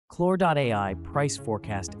Clore.ai Price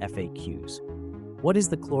Forecast FAQs. What is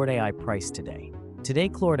the Clore.ai price today? Today,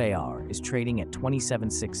 Clore.ai is trading at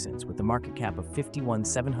 27.6 cents with a market cap of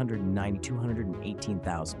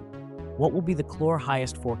 51,790,218,000. What will be the Clore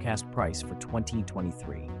highest forecast price for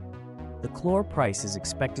 2023? The Clore price is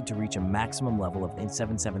expected to reach a maximum level of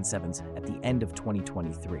 777 at the end of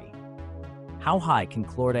 2023. How high can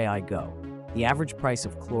Clore.ai go? The average price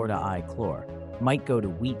of Clore.ai Clore might go to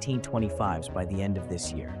 1825s by the end of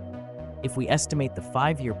this year. If we estimate the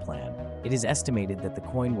 5-year plan, it is estimated that the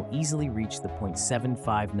coin will easily reach the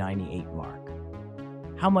 0.7598 mark.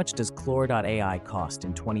 How much does Clore.ai cost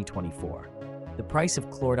in 2024? The price of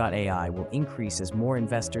Clore.ai will increase as more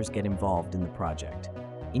investors get involved in the project.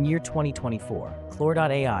 In year 2024,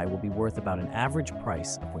 Clore.ai will be worth about an average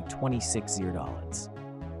price of $0.26.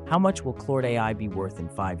 How much will Clore.ai be worth in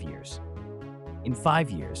 5 years? In 5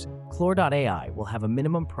 years, Clore.ai will have a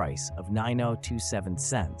minimum price of 9027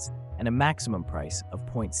 cents and a maximum price of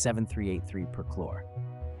 0.7383 per Clore.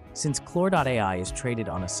 Since Clore.ai is traded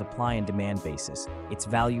on a supply and demand basis, its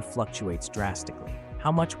value fluctuates drastically.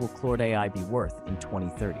 How much will Clore.ai be worth in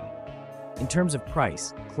 2030? In terms of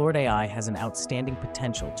price, Clore.ai has an outstanding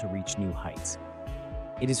potential to reach new heights.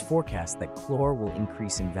 It is forecast that Clore will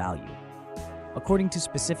increase in value. According to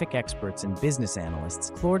specific experts and business analysts,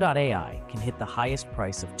 Clore.ai can hit the highest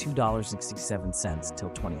price of $2.67 till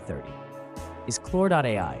 2030. Is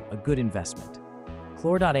Clore.ai a good investment?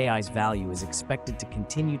 Clore.ai's value is expected to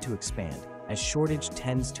continue to expand as shortage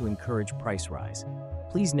tends to encourage price rise.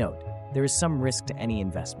 Please note, there is some risk to any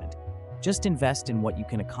investment. Just invest in what you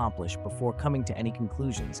can accomplish before coming to any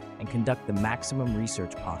conclusions and conduct the maximum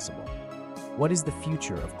research possible. What is the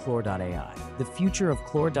future of Clore.ai? The future of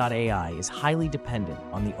Clore.ai is highly dependent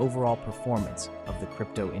on the overall performance of the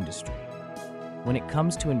crypto industry. When it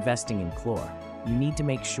comes to investing in Clore, you need to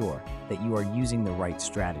make sure that you are using the right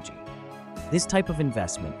strategy. This type of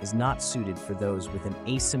investment is not suited for those with an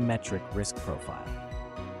asymmetric risk profile.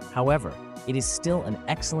 However, it is still an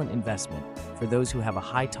excellent investment for those who have a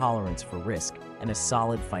high tolerance for risk and a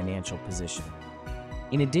solid financial position.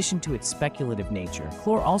 In addition to its speculative nature,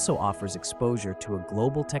 Clore also offers exposure to a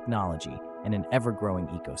global technology and an ever-growing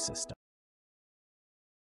ecosystem.